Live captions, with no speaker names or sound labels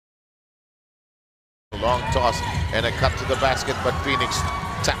Long toss and a cut to the basket, but Phoenix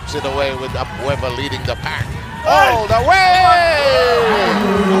taps it away with Abueva leading the pack. All the way!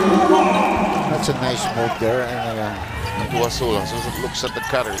 That's a nice move there. And to Azul. Azul looks at the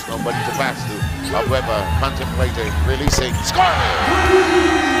cutters. Nobody to pass to. Abueva contemplating, releasing, scoring!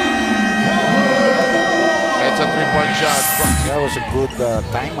 It's a three-point shot. that was a good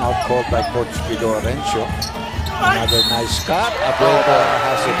timeout called by Coach Guido Arencio. Another nice cut. Abueva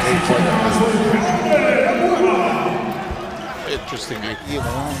has a 3-point. Interestingly, You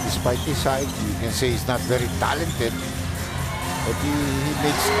know, despite his height, you can say he's not very talented. But he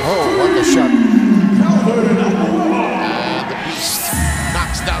makes, oh, what a shot. and the Beast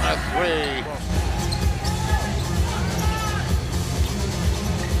knocks down a three.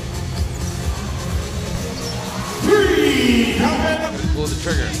 Pull the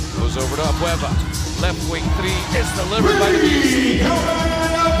trigger, goes over to Abueva. Left wing three is delivered by the Beast.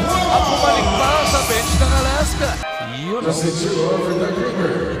 At bumalik pa sa bench ng Alaska. Yun.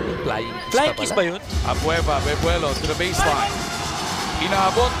 Flying kiss ba yun? Abueva, Bebuelo to the baseline.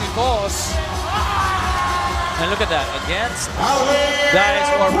 Inaabot ni Tos. And look at that, against guys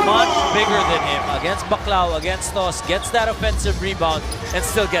who are much bigger than him, against Baclao, against Tos, gets that offensive rebound and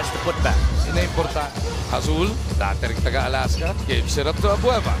still gets the putback. Ina-importante. Azul, dati rin taga-Alaska, gives it up to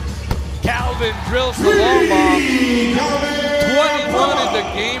Abueva. Calvin drills the long bomb. 21 in the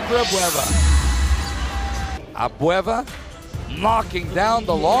game for Abueva. Abueva knocking down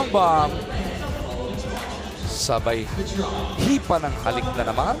the long bomb. Sabay hipa ng halik na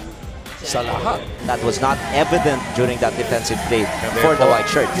naman sa lahat. That was not evident during that defensive play for the white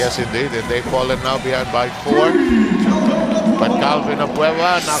shirts. Yes, indeed. And they've fallen now behind by 4. But Calvin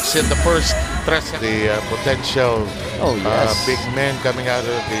Abueva knocks in the first tres. The potential big men coming out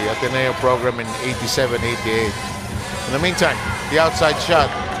of the Ateneo program in 87, 88. In the meantime, the outside shot.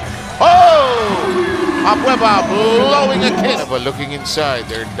 Oh! Abueva blowing a kiss. But looking inside,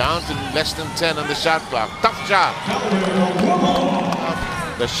 they're down to less than 10 on the shot clock. Tough job.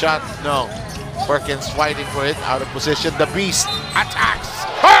 The shot, no. Perkins fighting for it, out of position. The Beast attacks.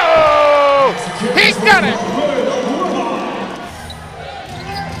 Oh! He's got it!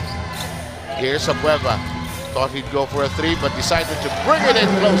 Here's Abueva. Thought he'd go for a three, but decided to bring it in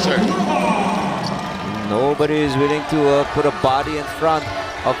closer. Nobody is willing to put a body in front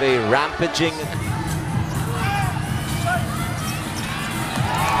of a rampaging.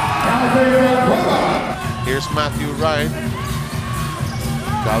 Here's Matthew Ryan.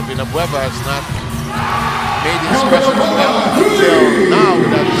 Calvin Abueva has not made his special until now with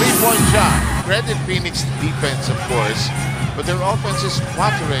a three-point shot. Credit Phoenix defense, of course, but their offense is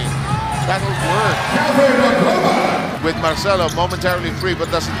faltering. That'll work. With Marcelo momentarily free, but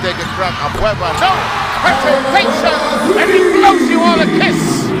doesn't take a crack. Abueva, no! Presentation! And he blows you all a kiss!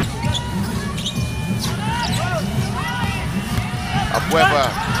 Abueva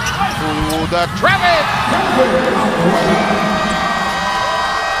to the traffic!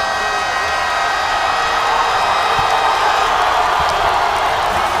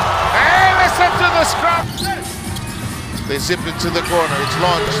 Hey, listen to the scrum! They zip into the corner. It's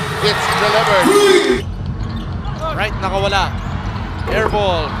launched. It's delivered. Right, nakawala. Air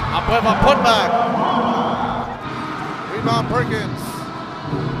ball. Abueva putback. Rebound Perkins.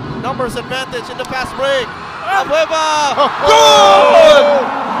 Numbers advantage in the fast break. Abueva.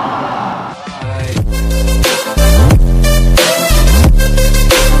 Good!